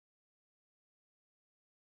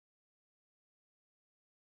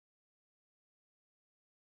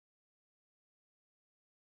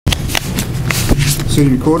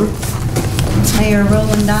City Recorder. Mayor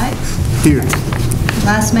Roland Dykes. Here.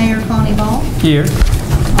 Vice Mayor Connie Ball. Here.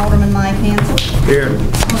 Alderman Mike Hansel. Here.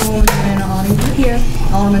 Alderwoman Joanna Ottinger. Here.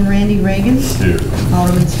 Alderman Randy Reagan. Here.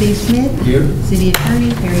 Alderman Steve Smith. Here. City Attorney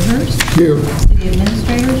Terry Hurst. Here. City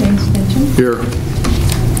Administrator James Fincham. Here.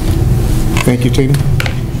 Thank you, Tina.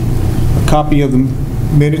 A copy of the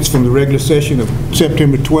minutes from the regular session of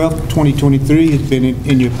September 12th, 2023 has been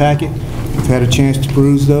in your packet. You've had a chance to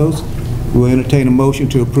peruse those. We'll entertain a motion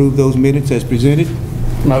to approve those minutes as presented.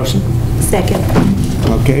 Motion. Second.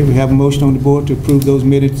 Okay, we have a motion on the board to approve those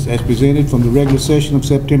minutes as presented from the regular session of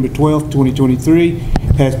September 12th, 2023.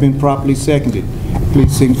 Has been properly seconded.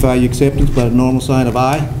 Please signify your acceptance by the normal sign of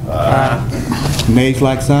aye. Aye. Nays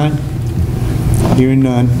like sign. Hearing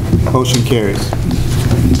none, motion carries.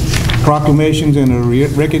 Proclamations and a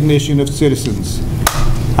recognition of citizens.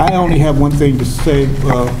 I only have one thing to say.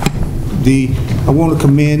 I want to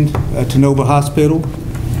commend Tenova Hospital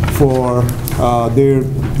for their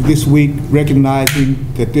this week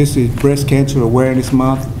recognizing that this is Breast Cancer Awareness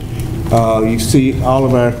Month. You see all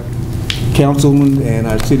of our councilmen and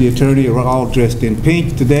our city attorney are all dressed in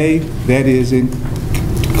pink today. That is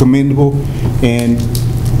commendable and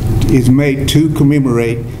is made to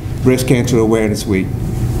commemorate Breast Cancer Awareness Week.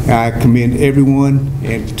 I commend everyone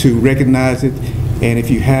and to recognize it, and if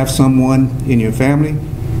you have someone in your family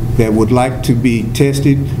that would like to be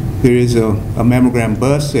tested, there is a mammogram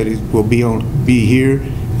bus that will be here,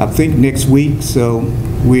 I think next week. So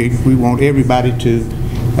we want everybody to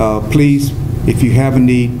please, if you have a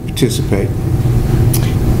need, participate.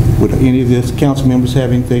 Would any of the council members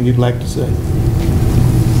have anything you'd like to say?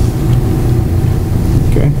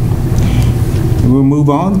 Okay. And we'll move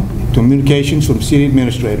on to communications from the city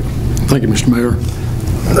administrator. Thank you, Mr. Mayor.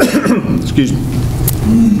 Excuse me.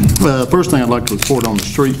 First thing I'd like to report on the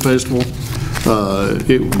street festival.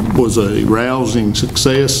 It was a rousing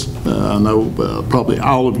success. I know probably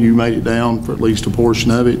all of you made it down for at least a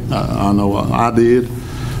portion of it. I know I did.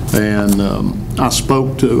 And I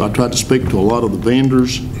tried to speak to a lot of the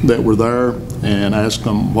vendors that were there and ask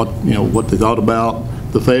them what they thought about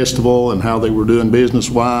the festival and how they were doing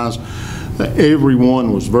business-wise.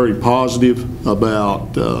 Everyone was very positive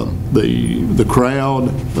about the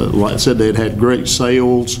crowd. Like I said, they had great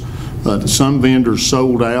sales. Some vendors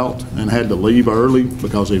sold out and had to leave early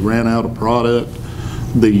because they ran out of product.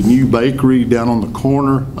 The new bakery down on the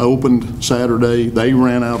corner opened Saturday. They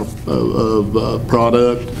ran out of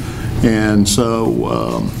product, and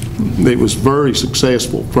so it was very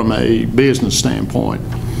successful from a business standpoint.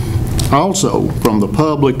 Also from the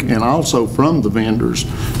public and also from the vendors,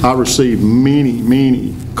 I received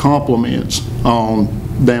many compliments on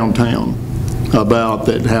downtown, about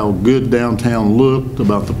how good downtown looked,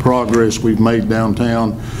 about the progress we've made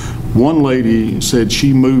downtown. One lady said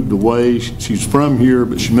she moved away. She's from here,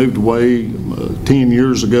 but she moved away 10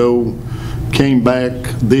 years ago, came back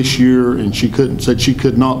this year, and said she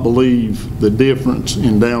could not believe the difference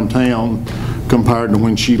in downtown compared to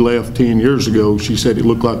when she left 10 years ago. She said it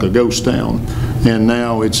looked like a ghost town, and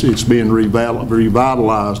now it's being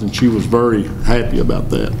revitalized, and she was very happy about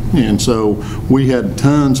that. And so we had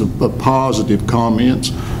tons of positive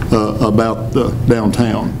comments about the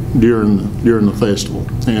downtown during the festival,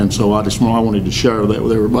 and so I wanted to share that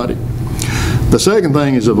with everybody. The second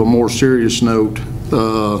thing is of a more serious note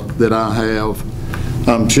that I have.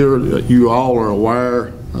 I'm sure you all are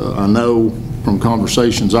aware, I know from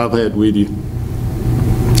conversations I've had with you,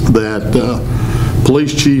 that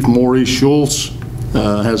Police Chief Maurice Schultz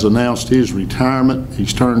has announced his retirement.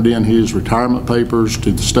 He's turned in his retirement papers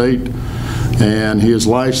to the state, and his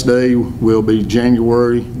last day will be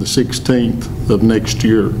January the 16th of next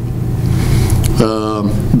year.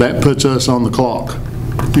 That puts us on the clock,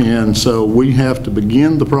 and so we have to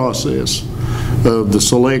begin the process of the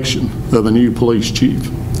selection of a new police chief.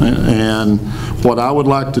 And what I would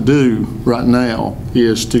like to do right now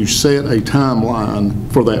is to set a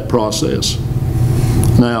timeline for that process.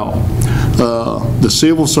 Now, the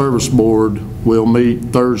Civil Service Board will meet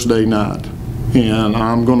Thursday night, and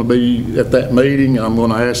I'm going to be at that meeting, and I'm going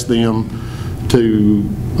to ask them to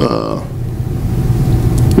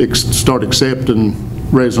start accepting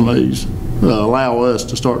resumes, allow us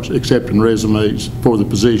to start accepting resumes for the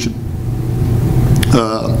position.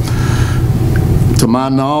 To my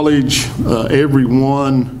knowledge,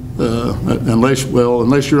 everyone, unless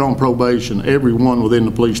you're on probation, everyone within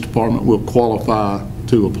the police department will qualify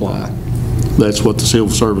to apply. That's what the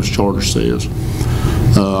Civil Service Charter says.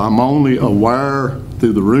 I'm only aware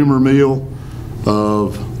through the rumor mill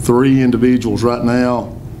of 3 individuals right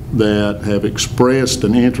now that have expressed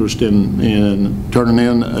an interest in turning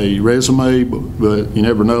in a resume, but you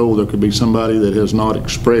never know, there could be somebody that has not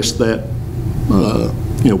expressed that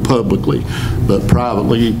publicly, but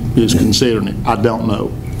privately is considering it. I don't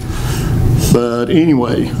know. But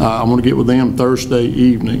anyway, I'm going to get with them Thursday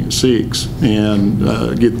evening at 6 and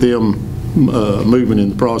get them moving in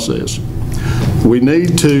the process. We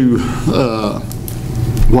need to,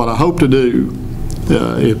 what I hope to do,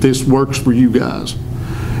 if this works for you guys,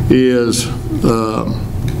 is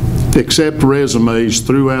accept resumes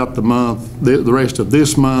throughout the month, the rest of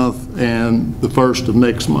this month and the first of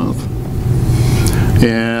next month.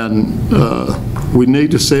 And we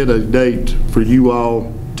need to set a date for you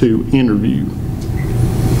all to interview.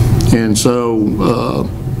 And so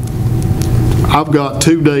I've got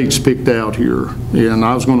 2 dates picked out here, and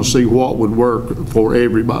I was going to see what would work for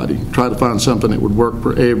everybody, try to find something that would work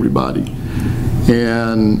for everybody.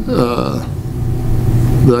 And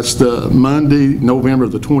that's the Monday, November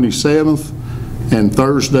the 27th, and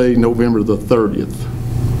Thursday, November the 30th.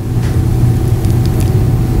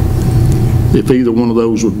 If either one of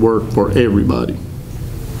those would work for everybody.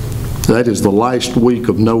 That is the last week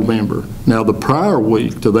of November. Now, the prior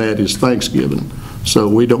week to that is Thanksgiving, so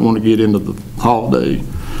we don't want to get into the holiday.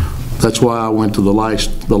 That's why I went to the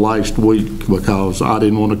last week, because I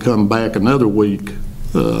didn't want to come back another week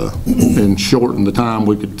and shorten the time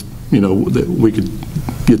we could, that we could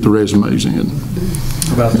get the resumes in.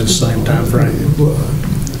 About this same time frame.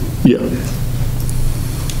 Yeah.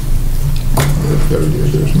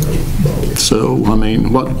 So, I mean,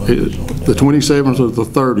 the 27th or the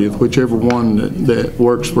 30th, whichever one that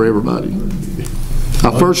works for everybody.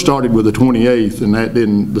 I first started with the 28th, and that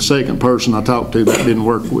didn't, the second person I talked to, that didn't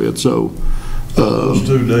work with, so. Those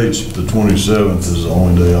 2 dates, the 27th is the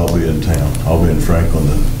only day I'll be in town. I'll be in Franklin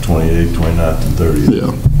the 28th, 29th, and 30th.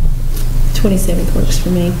 Yeah. 27th works for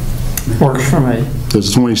me. Works for me.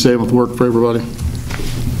 Does the 27th work for everybody?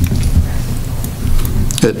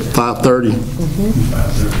 At 5:30?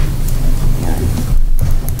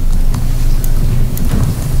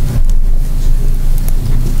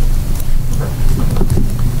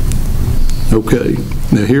 Okay,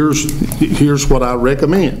 now here's what I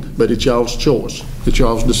recommend, but it's y'all's choice, it's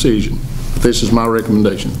y'all's decision. This is my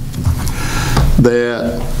recommendation.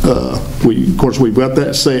 That of course we've got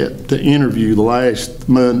that set to interview the last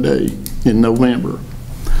Monday in November.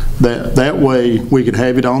 That way we could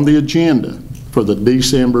have it on the agenda for the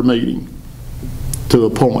December meeting to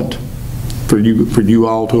appoint, for you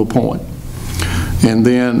all to appoint. And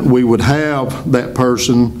then we would have that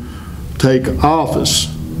person take office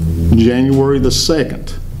January the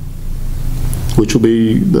 2nd, which will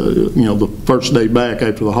be the first day back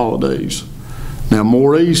after the holidays. Now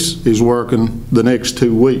Maurice is working the next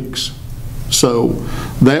 2 weeks. So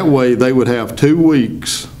that way they would have 2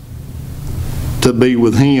 weeks to be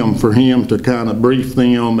with him, for him to kind of brief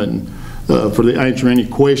them and for the answer any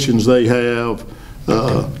questions they have,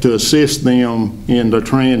 to assist them in the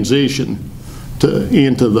transition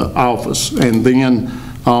into the office. And then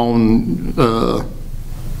on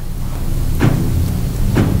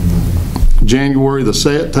January the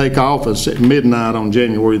 2nd, take office at midnight on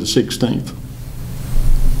January the 16th.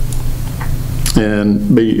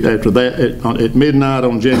 And be after that, at midnight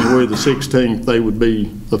on January the 16th, they would be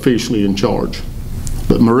officially in charge.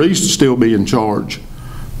 But Maurice would still be in charge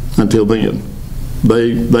until then.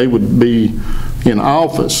 They would be in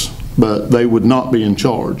office, but they would not be in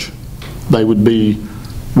charge. They would be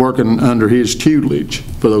working under his tutelage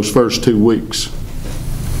for those first 2 weeks.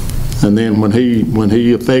 And then when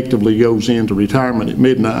he effectively goes into retirement at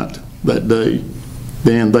midnight that day,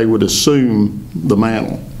 then they would assume the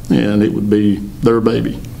mantle, and it would be their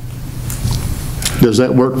baby. Does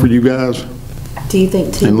that work for you guys? Do you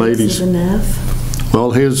think 2 weeks is enough? Well,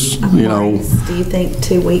 do you think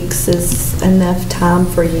 2 weeks is enough time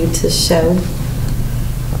for you to show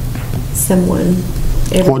someone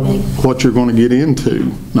everything? What you're going to get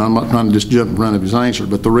into. Now, I'm not trying to just jump in front of his answer,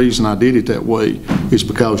 but the reason I did it that way is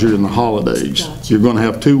because you're in the holidays. Gotcha. You're going to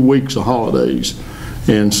have 2 weeks of holidays.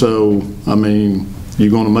 And so, I mean, you're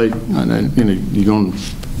going to make, you're going to,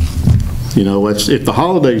 if the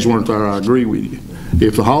holidays weren't there, I agree with you.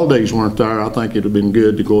 If the holidays weren't there, I think it would have been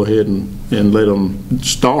good to go ahead and let them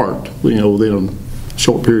start, within a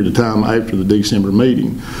short period of time after the December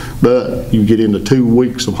meeting. But you get into 2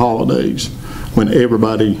 weeks of holidays when a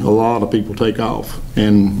lot of people take off,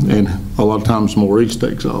 and a lot of times Maurice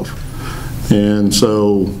takes off. And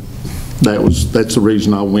so that's the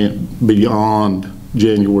reason I went beyond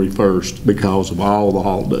January 1st, because of all the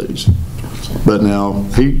holidays. But now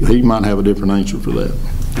he might have a different answer for that.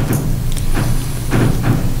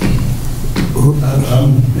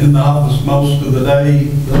 I'm in the office most of the day,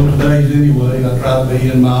 those days anyway. I try to be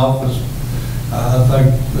in my office. I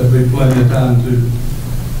think there'll be plenty of time to,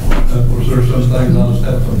 of course, there's some things I'll just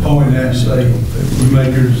have to point at and say, you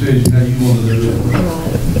make your decision how you want to do it.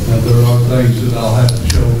 There are things that I'll have to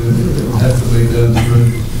show that have to be done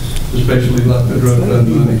through, especially like the drug fund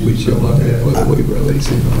money and stuff like that.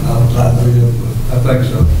 I think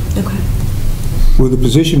so. Okay. Will the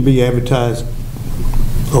position be advertised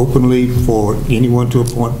openly for anyone to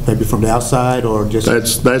appoint, maybe from the outside or just?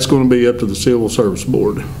 That's going to be up to the Civil Service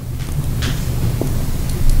Board.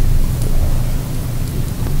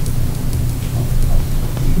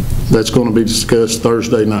 That's going to be discussed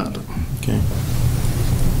Thursday night. Okay.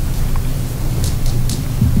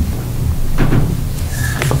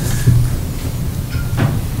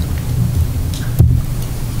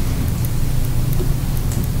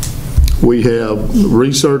 We have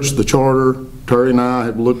researched the charter. Terry and I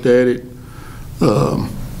have looked at it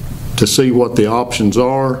to see what the options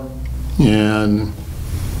are, and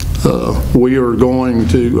we are going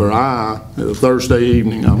to, or Thursday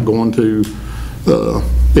evening, I'm going to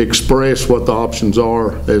express what the options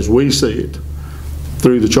are as we see it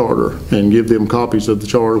through the charter and give them copies of the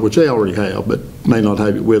charter, which they already have, but may not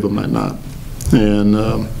have it with them that night,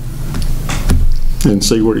 and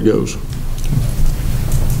see where it goes.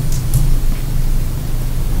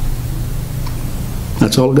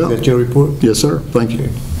 That's all I got. Is that your report? Yes, sir. Thank you.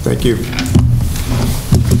 Okay. Thank you.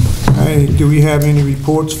 All right, do we have any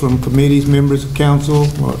reports from committees, members of council,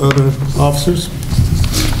 or other officers?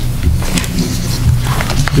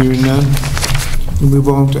 Hearing none. We move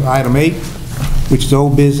on to item 8, which is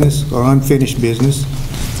old business or unfinished business.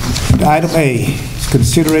 And item A is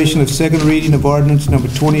consideration of second reading of ordinance number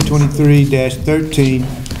 2023-13,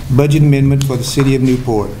 budget amendment for the city of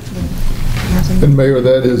Newport. And Mayor,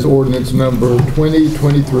 that is ordinance number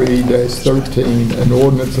 2023-13, an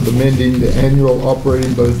ordinance of amending the annual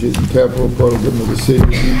operating budget and capital program of the city of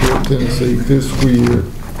Newport, Tennessee, fiscal year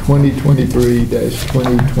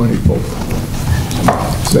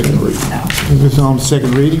 2023-2024. Second reading. This is on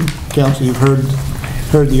second reading. Council, you've heard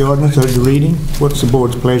the ordinance, heard the reading. What's the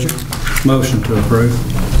board's pleasure? Motion to approve.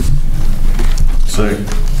 Second.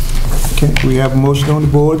 Okay, we have a motion on the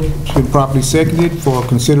board. It's been properly seconded for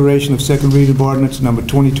consideration of second reading of ordinance number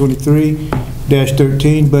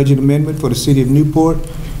 2023-13, budget amendment for the city of Newport.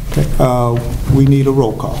 Okay, we need a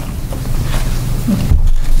roll call.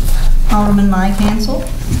 Alderman Mike Hansel.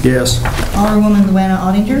 Yes. Alderwoman Luana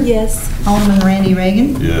Ottinger. Yes. Alderman Randy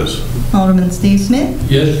Reagan. Yes. Alderman Steve Smith.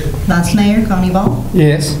 Yes. Vice Mayor Connie Ball.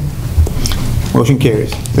 Yes. Motion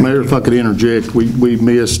carries. Mayor, if I could interject, we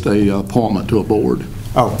missed a appointment to a board.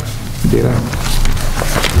 Oh, did I?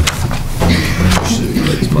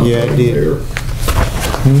 Yeah, I did.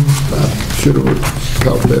 I should have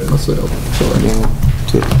caught that myself. Sorry.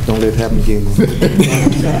 Yeah, don't let it happen again.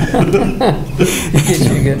 Get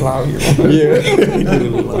you a good lawyer. Yeah.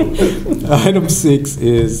 Item 6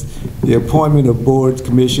 is the appointment of boards,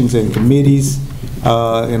 commissions, and committees.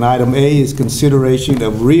 And item A is consideration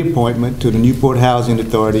of reappointment to the Newport Housing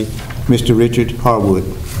Authority, Mr. Richard Harwood.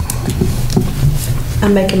 I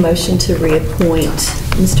make a motion to reappoint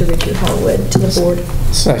Mr. Richard Harwood to the board.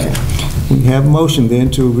 Second. We have a motion then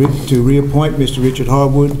to reappoint Mr. Richard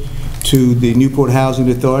Harwood to the Newport Housing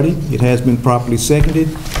Authority. It has been properly seconded.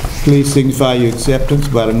 Please signify your acceptance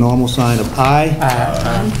by the normal sign of aye.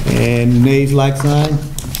 Aye. And nays like sign.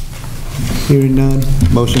 Hearing none,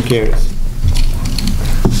 motion carries.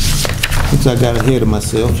 Since I got ahead of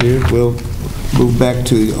myself here, we'll move back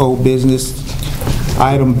to the old business.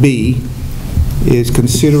 Item B is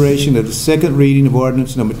consideration of the second reading of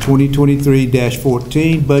ordinance number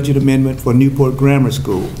 2023-14, budget amendment for Newport Grammar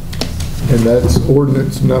School. And that's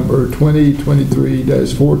ordinance number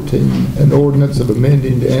 2023-14, an ordinance of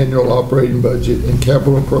amending the annual operating budget and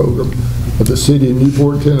capital program of the city of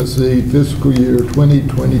Newport, Tennessee, fiscal year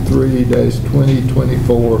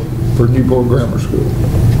 2023-2024 for Newport Grammar School.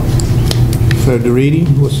 Heard the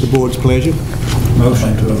reading. What's the board's pleasure?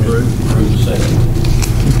 Motion to approve.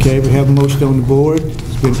 Okay, we have a motion on the board.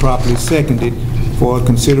 It's been properly seconded for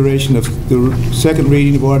consideration of the second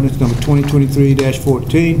reading of ordinance number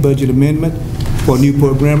 2023-14, budget amendment for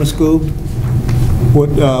Newport Grammar School.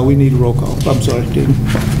 We need a roll call. I'm sorry, Stephen.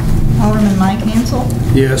 Alderman Mike Hansel.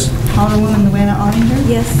 Yes. Alderwoman Luana Ottinger.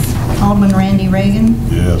 Yes. Alderman Randy Reagan.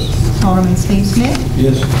 Yes. Alderman Steve Smith.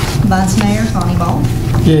 Yes. Vice Mayor Connie Ball.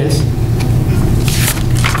 Yes.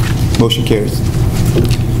 Motion carries.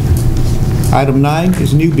 Item 9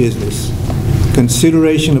 is new business.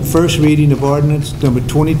 Consideration of first reading of ordinance number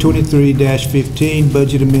 2023-15,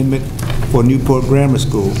 budget amendment for Newport Grammar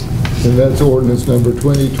School. and that's ordinance number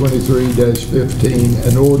 2023-15,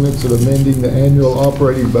 an ordinance of amending the annual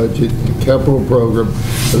operating budget and capital program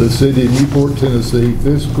of the city of Newport, Tennessee,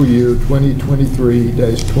 fiscal year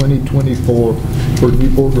 2023-2024 for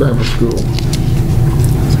Newport Grammar School.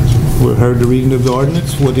 We heard the reading of the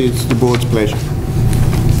ordinance. What is the board's pleasure?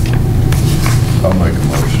 I'll make a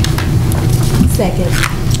motion. Second.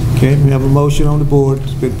 Okay, we have a motion on the board.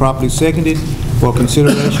 It's been properly seconded for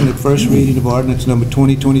consideration at first reading of ordinance number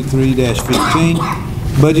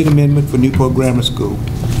 2023-15, budget amendment for Newport Grammar School.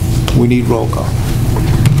 We need roll call.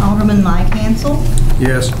 Alderman Mike Hansel.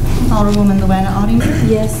 Yes. Alderwoman Luana Audington.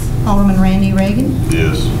 Yes. Alderman Randy Reagan.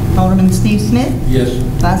 Yes. Alderman Steve Smith. Yes.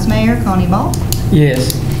 Vice Mayor Connie Ball.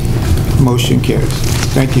 Yes. Motion carries.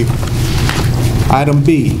 Thank you. Item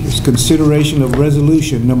B is consideration of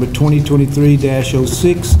resolution number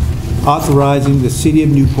 2023-06, authorizing the City of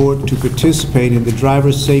Newport to participate in the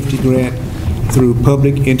driver's safety grant through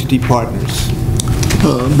public entity partners.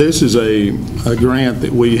 This is a grant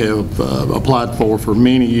that we have applied for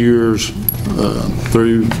many years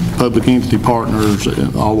through public entity partners,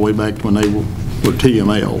 all the way back when they were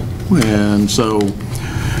TML. And so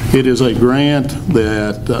it is a grant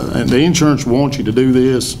that, and the insurance wants you to do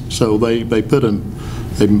this, so they put a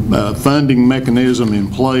funding mechanism in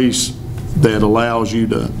place that allows you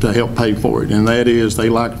to help pay for it. And that is, they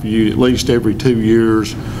like for you at least every 2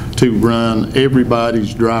 years to run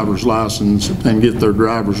everybody's driver's license and get their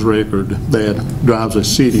driver's record that drives a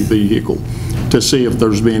city vehicle to see if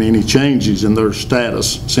there's been any changes in their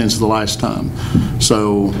status since the last time.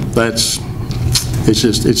 So it's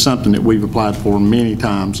something that we've applied for many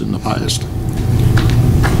times in the past.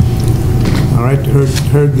 All right,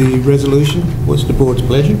 heard the resolution. What's the board's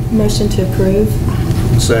pleasure? Motion to approve.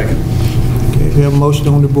 Second. Okay, we have a motion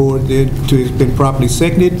on the board that has been properly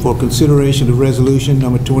seconded for consideration of resolution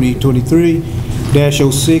number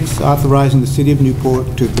 2023-06, authorizing the City of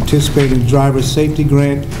Newport to participate in the driver's safety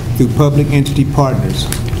grant through public entity partners.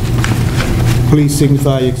 Please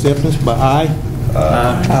signify your acceptance by aye.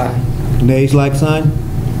 Aye. Nays, like sign.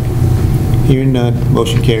 Hearing none,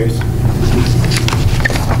 motion carries.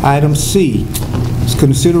 Item C is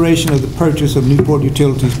consideration of the purchase of Newport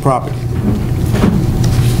Utilities property.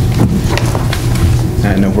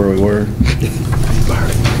 I know where we were.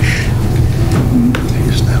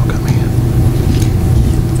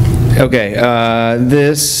 Okay,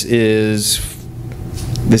 this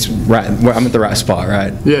right. I'm at the right spot,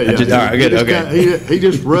 right? Yeah. All right, good. Okay. He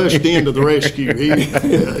just rushed into the rescue.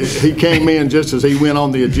 He came in just as he went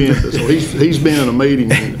on the agenda. So he's been in a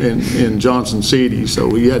meeting in Johnson City, so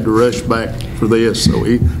he had to rush back for this. So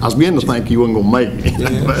I was beginning to think he wasn't going to make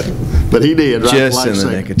it, but he did. Right, just in the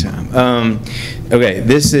nick of time. Okay,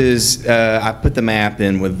 this is. I put the map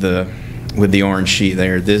in with the orange sheet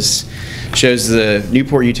there. This shows the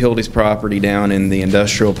Newport Utilities property down in the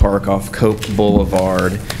industrial park off Cope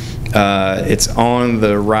Boulevard. It's on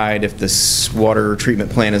the right if this water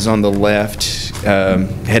treatment plant is on the left,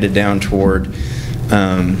 headed down toward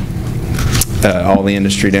all the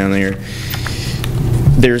industry down there.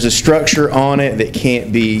 There's a structure on it that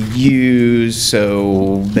can't be used,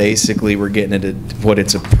 so basically we're getting it at what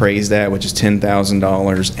it's appraised at, which is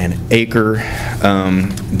 $10,000 an acre.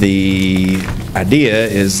 The idea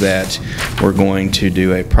is that we're going to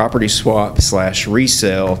do a property swap /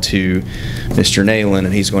 resale to Mr. Nayland,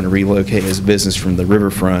 and he's going to relocate his business from the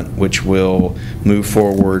riverfront, which will move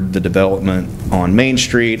forward the development on Main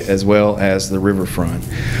Street as well as the riverfront.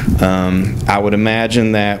 I would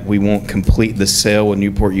imagine that we won't complete the sale with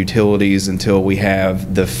Newport Utilities until we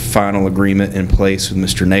have the final agreement in place with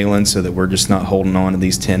Mr. Nayland, so that we're just not holding on to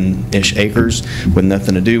these 10-ish acres with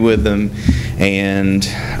nothing to do with them. And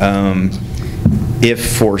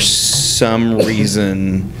if for some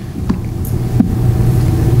reason,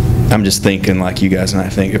 I'm just thinking like you guys and I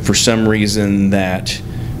think, if for some reason that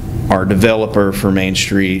our developer for Main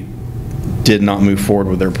Street did not move forward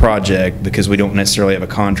with their project because we don't necessarily have a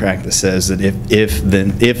contract that says that if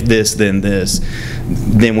this, then this,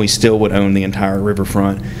 then we still would own the entire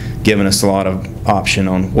riverfront, giving us a lot of option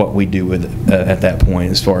on what we do with it at that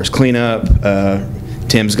point as far as cleanup.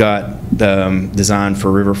 Tim's got design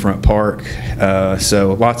for Riverfront Park,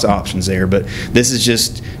 so lots of options there. But this is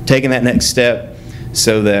just taking that next step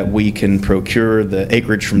so that we can procure the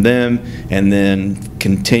acreage from them and then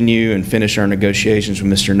continue and finish our negotiations with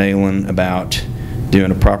Mr. Nayland about doing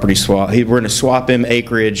a property swap. We're going to swap him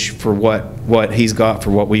acreage for what he's got for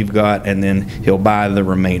what we've got, and then he'll buy the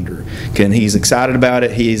remainder. And he's excited about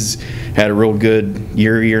it. He's had a real good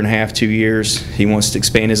year and a half, 2 years. He wants to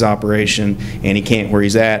expand his operation, and he can't where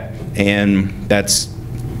he's at, and that's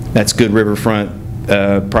good riverfront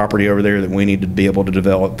property over there that we need to be able to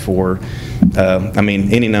develop for, I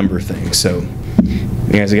mean, any number of things. So,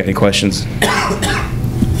 you guys got any questions?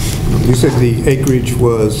 You said the acreage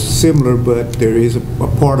was similar, but there is a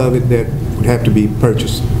part of it that would have to be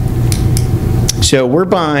purchased. So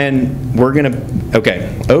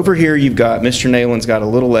okay, over here you've got, Mr. Nalen's got a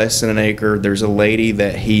little less than an acre. There's a lady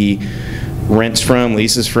that he rents from,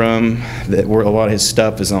 leases from, that where a lot of his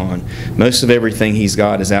stuff is on. Most of everything he's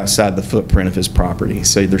got is outside the footprint of his property.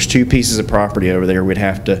 So there's 2 pieces of property over there we'd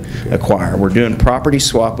have to acquire. We're doing property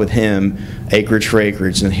swap with him, acreage for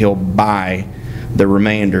acreage, and he'll buy the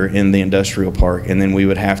remainder in the industrial park, and then we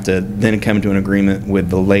would have to then come to an agreement with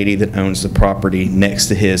the lady that owns the property next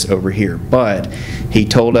to his over here. But he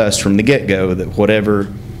told us from the get-go that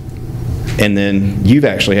whatever, and then you've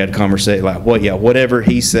actually had a conversation like, well, yeah, whatever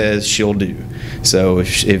he says, she'll do. So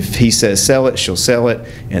if he says sell it, she'll sell it,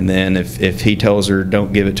 and then if he tells her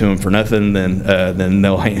don't give it to him for nothing, then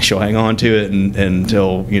she'll hang on to it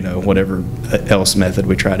until, you know, whatever else method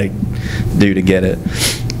we try to do to get it.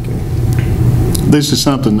 This is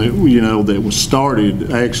something that, you know, that was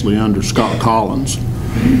started actually under Scott Collins,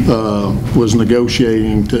 was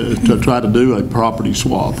negotiating to try to do a property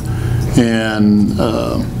swap. And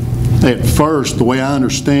at first, the way I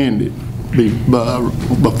understand it,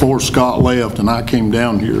 before Scott left and I came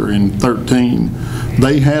down here in 13,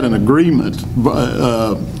 they had an agreement,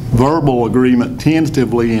 verbal agreement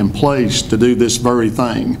tentatively in place to do this very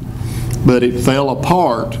thing. But it fell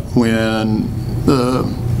apart when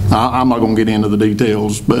I'm not going to get into the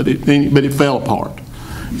details, but it fell apart.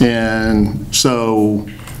 And so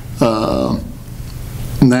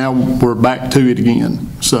now we're back to it again.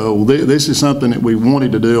 So this is something that we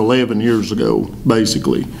wanted to do 11 years ago,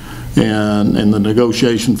 basically, and the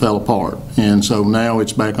negotiation fell apart. And so now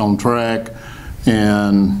it's back on track,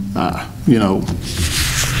 and you know,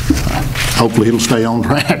 hopefully it'll stay on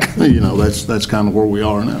track. You know, that's kind of where we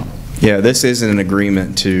are now. Yeah, this isn't an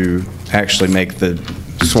agreement to actually make the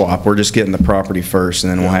swap. We're just getting the property first,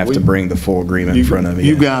 and then we'll have to bring the full agreement in front of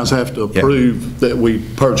you. You guys have to approve that we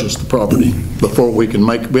purchase the property before we can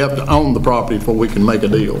we have to own the property before we can make a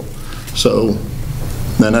deal. So,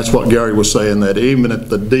 and that's what Gary was saying, that even if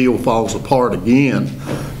the deal falls apart again,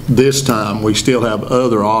 this time we still have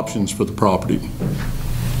other options for the property.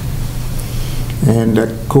 And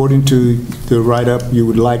according to the write-up, you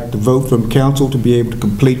would like the vote from council to be able to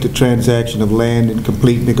complete the transaction of land and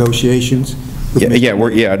complete negotiations?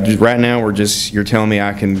 Right now you're telling me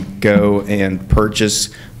I can go and purchase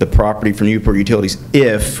the property from Newport Utilities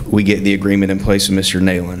if we get the agreement in place with Mr.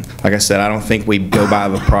 Nalen. Like I said, I don't think we go buy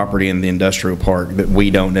the property in the industrial park that we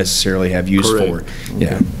don't necessarily have use for.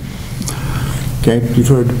 Yeah. Okay, you've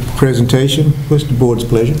heard the presentation. What's the board's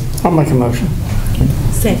pleasure? I'll make a motion.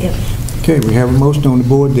 Second. Okay, we have a motion on the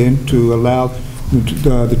board then to allow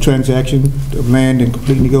the transaction of land and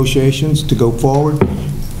complete negotiations to go forward.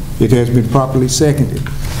 It has been properly seconded.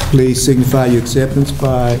 Please signify your acceptance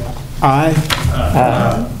by aye.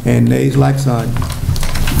 Aye. And nays like sign.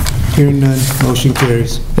 Hearing none, motion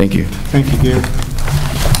carries. Thank you. Thank you, Gary.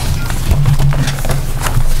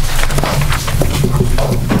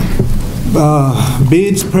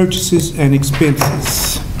 Bids, purchases, and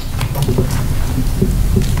expenses.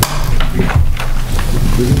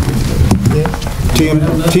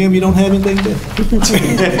 Tim, you don't have anything there? I can say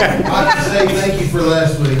thank you for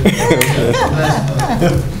last week.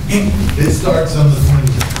 It starts on the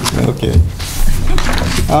 20th. Okay.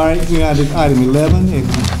 All right, we are at item 11, and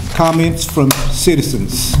comments from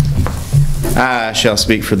citizens. I shall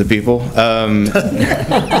speak for the people. What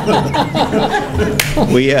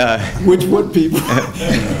people?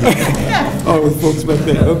 Oh, the folks back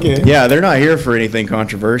there, okay. Yeah, they're not here for anything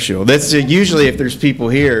controversial. That's usually if there's people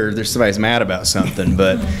here, there's somebody's mad about something.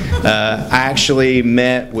 But I actually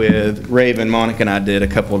met with Raven, Monica and I did a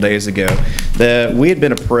couple of days ago. We had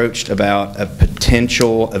been approached about a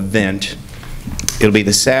potential event. It'll be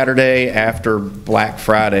the Saturday after Black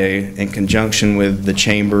Friday in conjunction with the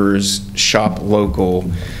Chamber's Shop Local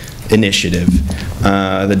initiative.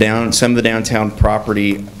 Some of the downtown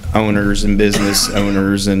property owners and business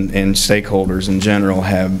owners and stakeholders in general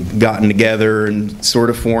have gotten together and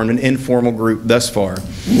sort of formed an informal group thus far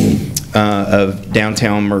of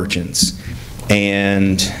downtown merchants.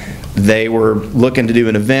 And they were looking to do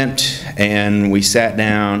an event, and we sat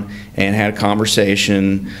down and had a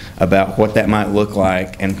conversation about what that might look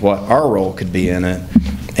like and what our role could be in it.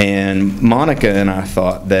 And Monica and I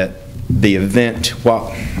thought that the event,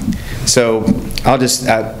 while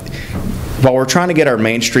we're trying to get our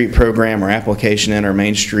Main Street program, our application in our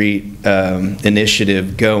Main Street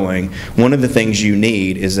initiative going, one of the things you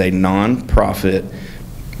need is a nonprofit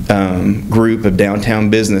group of downtown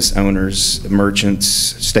business owners,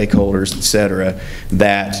 merchants, stakeholders, et cetera,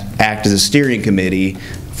 that act as a steering committee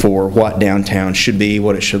for what downtown should be,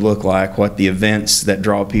 what it should look like, what the events that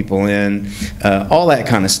draw people in, all that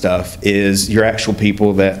kind of stuff is your actual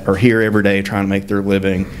people that are here every day trying to make their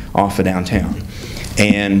living off of downtown.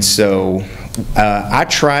 And so I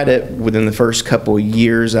tried it within the first couple of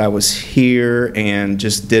years I was here and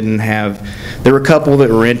just didn't have, there were a couple that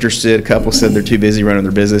were interested, a couple said they're too busy running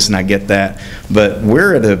their business, and I get that. But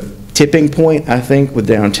we're at a tipping point, I think, with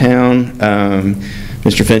downtown.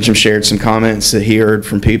 Mr. Fincham shared some comments that he heard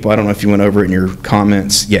from people. I don't know if you went over it in your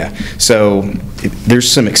comments. Yeah. So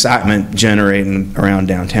there's some excitement generating around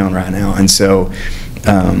downtown right now. And so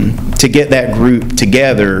to get that group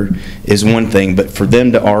together is one thing, but for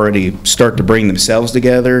them to already start to bring themselves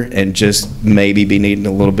together and just maybe be in need of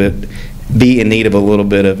a little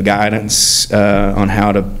bit of guidance on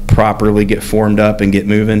how to properly get formed up and get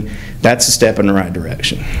moving, that's a step in the right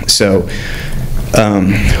direction. So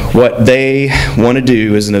what they want to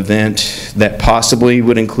do is an event that possibly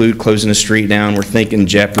would include closing the street down. We're thinking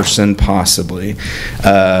Jefferson, possibly.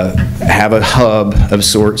 Have a hub of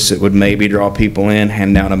sorts that would maybe draw people in,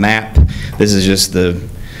 hand out a map. This is just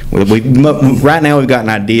right now we've got an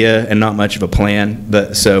idea and not much of a plan,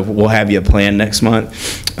 but so we'll have you a plan next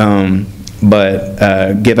month.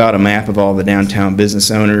 But give out a map of all the downtown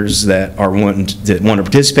business owners that want to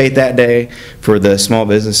participate that day for the Small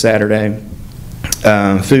Business Saturday.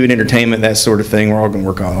 Food, entertainment, that sort of thing. We're all going to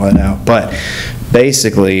work all that out. But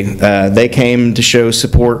basically, they came to show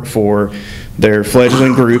support for their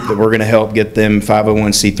fledgling group that we're going to help get them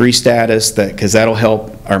 501c3 status, because that'll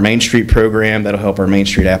help our Main Street program, that'll help our Main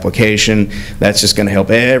Street application. That's just going to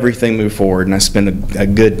help everything move forward. And I spent a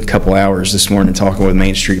good couple hours this morning talking with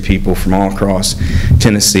Main Street people from all across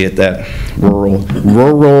Tennessee at that rural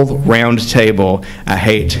round table. I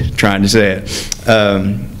hate trying to say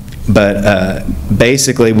it. But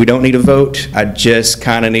basically, we don't need a vote. I just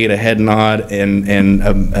kind of need a head nod and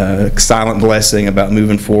a silent blessing about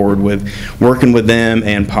moving forward with working with them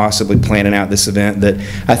and possibly planning out this event that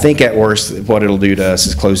I think at worst what it'll do to us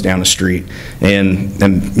is close down the street. And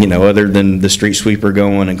you know, other than the street sweeper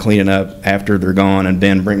going and cleaning up after they're gone and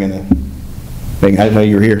Ben bringing I didn't know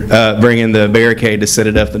you were here. Bringing the barricade to set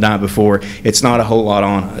it up the night before. It's not a whole lot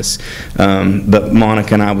on us. But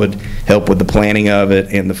Monica and I would help with the planning of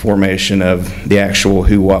it and the formation of the actual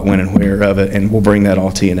who, what, when, and where of it, and we'll bring that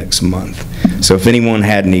all to you next month. So if anyone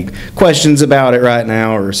had any questions about it right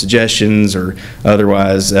now or suggestions or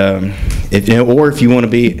otherwise, if you want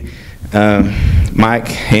to be, Mike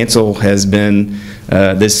Hansel has been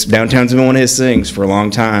this downtown's been one of his things for a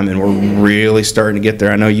long time, and we're really starting to get there.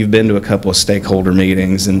 I know you've been to a couple of stakeholder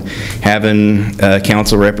meetings, and having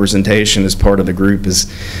council representation as part of the group is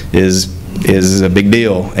a big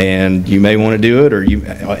deal. And you may want to do it, or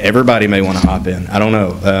everybody may want to hop in. I don't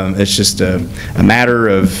know. It's just a matter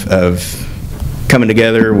of coming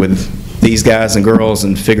together with these guys and girls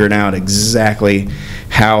and figuring out exactly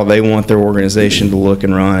how they want their organization to look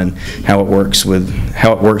and run, and how it works with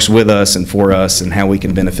us and for us, and how we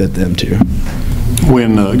can benefit them too.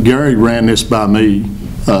 When Gary ran this by me,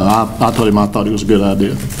 I told him I thought it was a good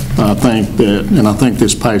idea. I think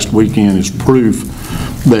this past weekend is proof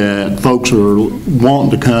that folks are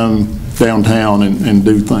wanting to come downtown and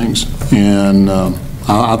do things. And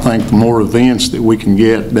I think the more events that we can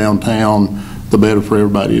get downtown, the better for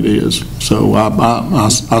everybody it is. So I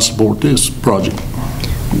support this project.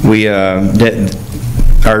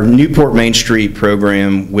 Our Newport Main Street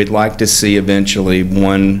program, we'd like to see eventually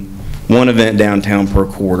one event downtown per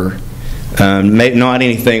quarter. Not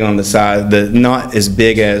anything on the side, not as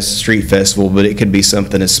big as Street Festival, but it could be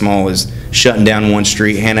something as small as shutting down one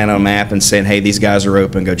street, handing out a map and saying, hey, these guys are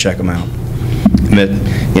open, go check them out. But,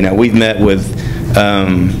 we've met with,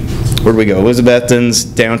 where do we go? Elizabethton's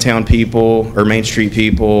downtown people, or Main Street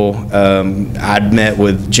people. I'd met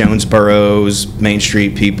with Jonesboro's Main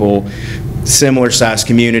Street people, similar size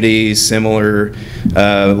communities, similar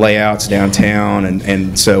layouts downtown,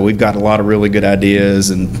 and so we've got a lot of really good ideas,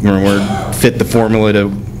 and we're fit the formula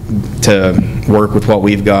to work with what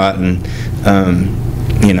we've got, and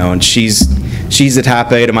and she's a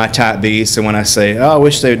type A to my type B, so when I say, oh, I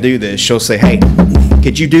wish they would do this, she'll say, hey,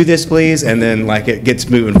 could you do this, please? And then, it gets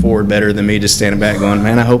moving forward better than me just standing back going,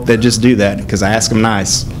 man, I hope they just do that, because I ask them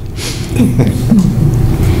nice.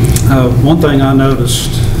 One thing I noticed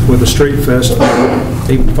with the street festival,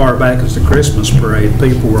 even far back as the Christmas parade,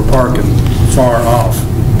 people were parking far off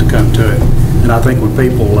to come to it. And I think when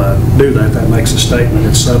people do that, that makes a statement.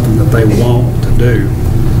 It's something that they want to do.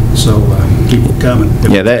 So keep it coming.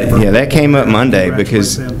 Yeah, that came up Monday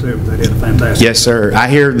because too. They did a fantastic. Yes, sir. I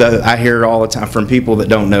hear it all the time from people that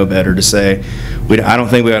don't know better to say, I don't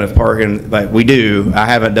think we ought to parking, but we do. I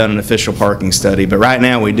haven't done an official parking study, but right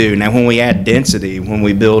now we do. Now, when we add density, when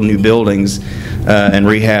we build new buildings and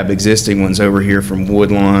rehab existing ones over here from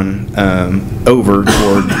Woodlawn over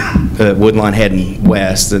toward Woodlawn heading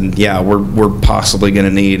west, and yeah, we're possibly going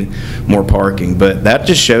to need more parking. But that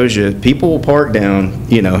just shows you, people will park down,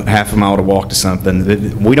 half a mile to walk to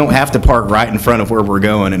something. We don't have to park right in front of where we're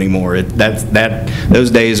going anymore.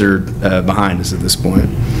 Those days are behind us at this point.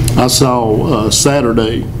 I saw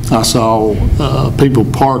Saturday, people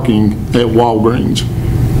parking at Walgreens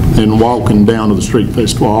and walking down to the street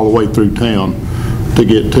festival all the way through town to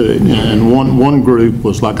get to it. And one group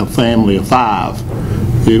was like a family of 5.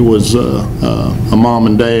 It was a mom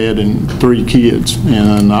and dad and 3 kids.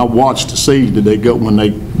 And I watched to see when they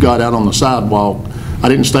got out on the sidewalk. I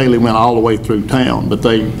didn't stay, they went all the way through town, but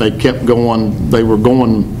they kept going. They were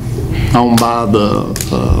going on by the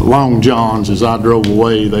Long Johns as I drove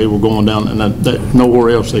away. They were going down, and nowhere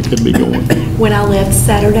else they could be going. When I left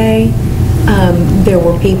Saturday, there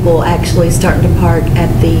were people actually starting to park at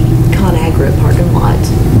the ConAgra parking lot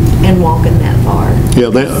and walking that far. Yeah,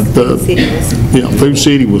 Food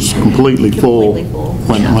City was completely full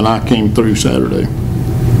when I came through Saturday.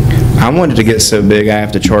 I wanted to get so big I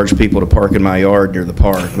have to charge people to park in my yard near the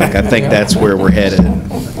park. Like, I think that's where we're headed,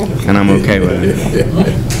 and I'm okay with it.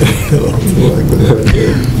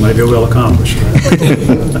 Maybe we'll accomplish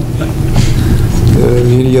that.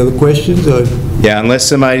 Any other questions? Yeah, unless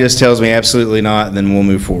somebody just tells me absolutely not, then we'll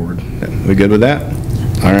move forward. We good with that?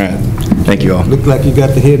 All right. Thank you all. Look like you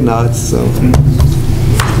got the head nods, so.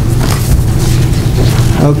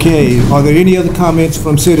 Okay, are there any other comments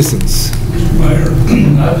from citizens? Mayor,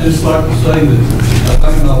 I'd just like to say that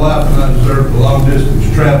I think my wife and I deserve a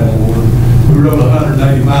long-distance travel award. We rode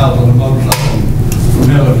 180 miles on a motorcycle from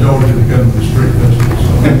Miller, Georgia to come to the street festival.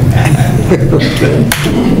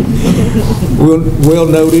 Well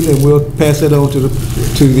noted, and we'll pass it on to the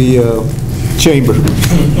chamber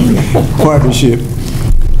partnership.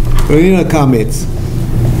 Any other comments?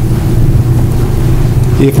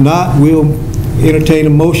 If not, we'll entertain a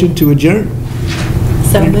motion to adjourn.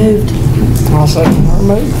 So moved. I'll second our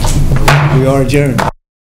move. We are adjourned.